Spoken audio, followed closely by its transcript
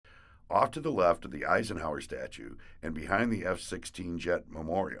Off to the left of the Eisenhower statue and behind the F-16 jet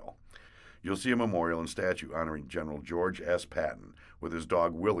memorial, you'll see a memorial and statue honoring General George S. Patton with his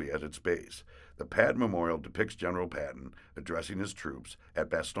dog Willy at its base. The Patton Memorial depicts General Patton addressing his troops at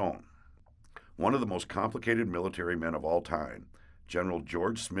Bastone. One of the most complicated military men of all time, General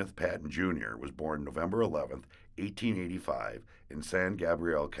George Smith Patton, Jr., was born November 11, 1885, in San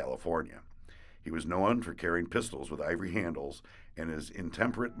Gabriel, California. He was known for carrying pistols with ivory handles and his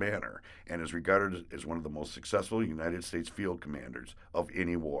intemperate manner, and is regarded as one of the most successful United States field commanders of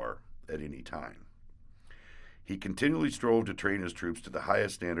any war at any time. He continually strove to train his troops to the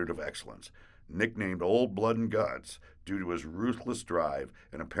highest standard of excellence, nicknamed Old Blood and Guts due to his ruthless drive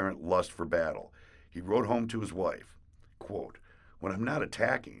and apparent lust for battle. He wrote home to his wife, quote, "When I'm not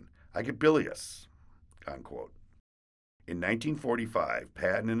attacking, I get bilious," unquote. In 1945,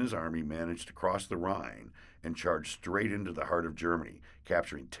 Patton and his army managed to cross the Rhine and charge straight into the heart of Germany,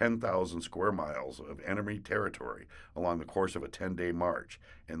 capturing 10,000 square miles of enemy territory along the course of a 10-day march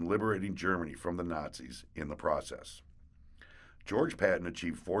and liberating Germany from the Nazis in the process. George Patton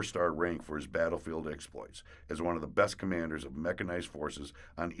achieved 4-star rank for his battlefield exploits as one of the best commanders of mechanized forces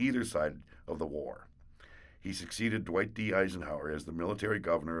on either side of the war. He succeeded Dwight D. Eisenhower as the military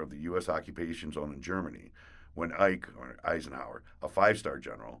governor of the U.S. occupation zone in Germany, when Eisenhower, a 5-star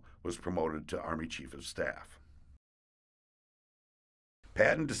general, was promoted to Army Chief of Staff.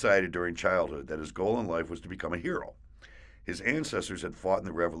 Patton decided during childhood that his goal in life was to become a hero. His ancestors had fought in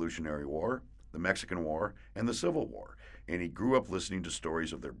the Revolutionary War, the Mexican War, and the Civil War, and he grew up listening to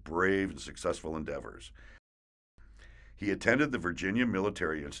stories of their brave and successful endeavors. He attended the Virginia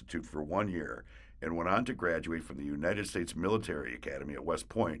Military Institute for 1 year and went on to graduate from the United States Military Academy at West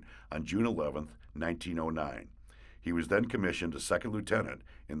Point on June 11, 1909. He was then commissioned a second lieutenant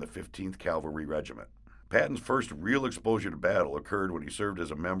in the 15th Cavalry Regiment. Patton's first real exposure to battle occurred when he served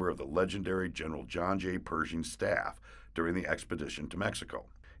as a member of the legendary General John J. Pershing's staff during the expedition to Mexico.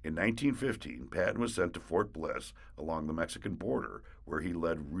 In 1915, Patton was sent to Fort Bliss along the Mexican border, where he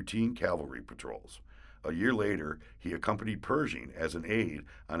led routine cavalry patrols. A year later, he accompanied Pershing as an aide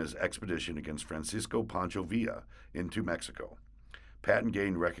on his expedition against Francisco Pancho Villa into Mexico. Patton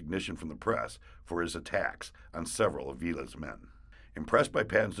gained recognition from the press for his attacks on several of Villa's men. Impressed by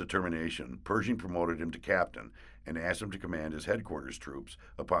Patton's determination, Pershing promoted him to captain and asked him to command his headquarters troops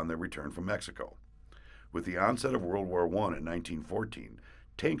upon their return from Mexico. With the onset of World War I in 1914,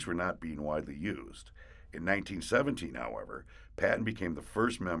 tanks were not being widely used. In 1917, however, Patton became the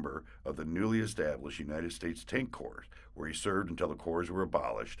first member of the newly established United States Tank Corps, where he served until the corps were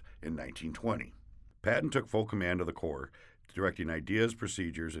abolished in 1920. Patton took full command of the Corps, directing ideas,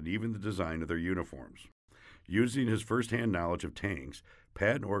 procedures, and even the design of their uniforms. Using his first-hand knowledge of tanks,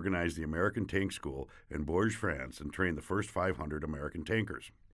 Patton organized the American Tank School in Bourges, France, and trained the first 500 American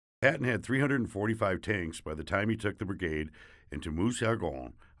tankers. Patton had 345 tanks by the time he took the brigade into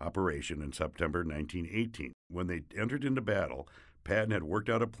Moussagon operation in September 1918. When they entered into battle, Patton had worked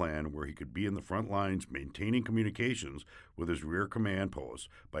out a plan where he could be in the front lines maintaining communications with his rear command posts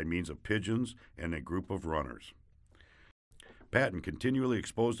by means of pigeons and a group of runners. Patton continually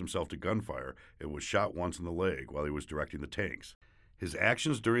exposed himself to gunfire and was shot once in the leg while he was directing the tanks. His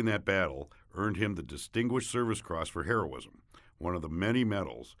actions during that battle earned him the Distinguished Service Cross for heroism, one of the many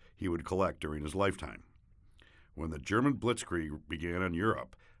medals he would collect during his lifetime. When the German blitzkrieg began on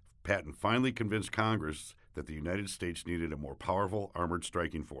Europe, Patton finally convinced Congress that the United States needed a more powerful armored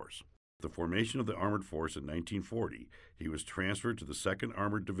striking force. With the formation of the armored force in 1940, he was transferred to the 2nd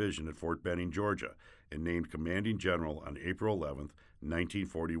Armored Division at Fort Benning, Georgia, and named commanding general on April 11,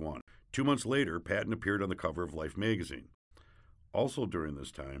 1941. 2 months later, Patton appeared on the cover of Life magazine. Also during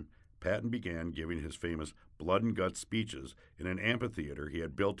this time, Patton began giving his famous blood and guts speeches in an amphitheater he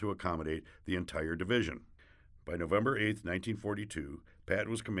had built to accommodate the entire division. By November 8, 1942,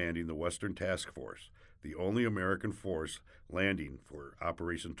 Patton was commanding the Western Task Force, the only American force landing for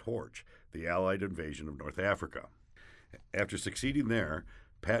Operation Torch, the Allied invasion of North Africa. After succeeding there,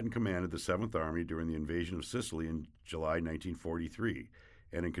 Patton commanded the 7th Army during the invasion of Sicily in July 1943,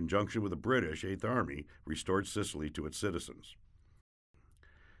 and in conjunction with the British 8th Army, restored Sicily to its citizens.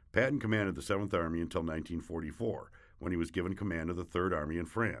 Patton commanded the 7th Army until 1944, when he was given command of the 3rd Army in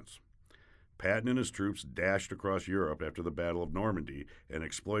France. Patton and his troops dashed across Europe after the Battle of Normandy and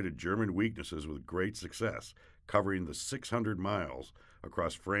exploited German weaknesses with great success, covering the 600 miles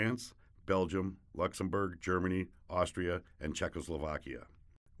across France, Belgium, Luxembourg, Germany, Austria, and Czechoslovakia.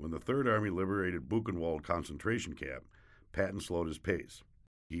 When the 3rd Army liberated Buchenwald concentration camp, Patton slowed his pace.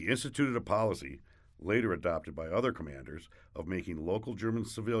 He instituted a policy, later adopted by other commanders, of making local German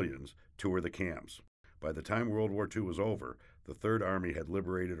civilians tour the camps. By the time World War II was over, the Third Army had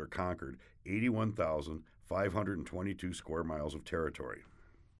liberated or conquered 81,522 square miles of territory.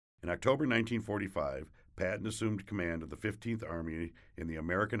 In October 1945, Patton assumed command of the 15th Army in the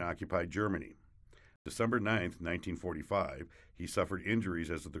American-occupied Germany. December 9, 1945, he suffered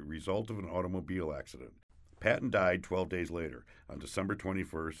injuries as the result of an automobile accident. Patton died 12 days later, on December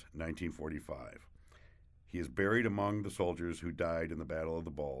 21, 1945. He is buried among the soldiers who died in the Battle of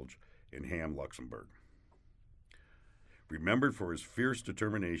the Bulge in Hamm, Luxembourg. Remembered for his fierce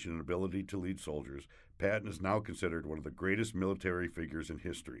determination and ability to lead soldiers, Patton is now considered one of the greatest military figures in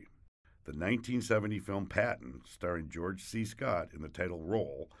history. The 1970 film Patton, starring George C. Scott in the title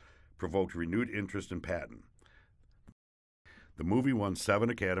role, provoked renewed interest in Patton. The movie won 7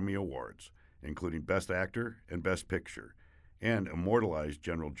 Academy Awards, including Best Actor and Best Picture, and immortalized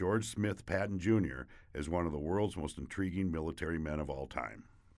General George Smith Patton, Jr. as one of the world's most intriguing military men of all time.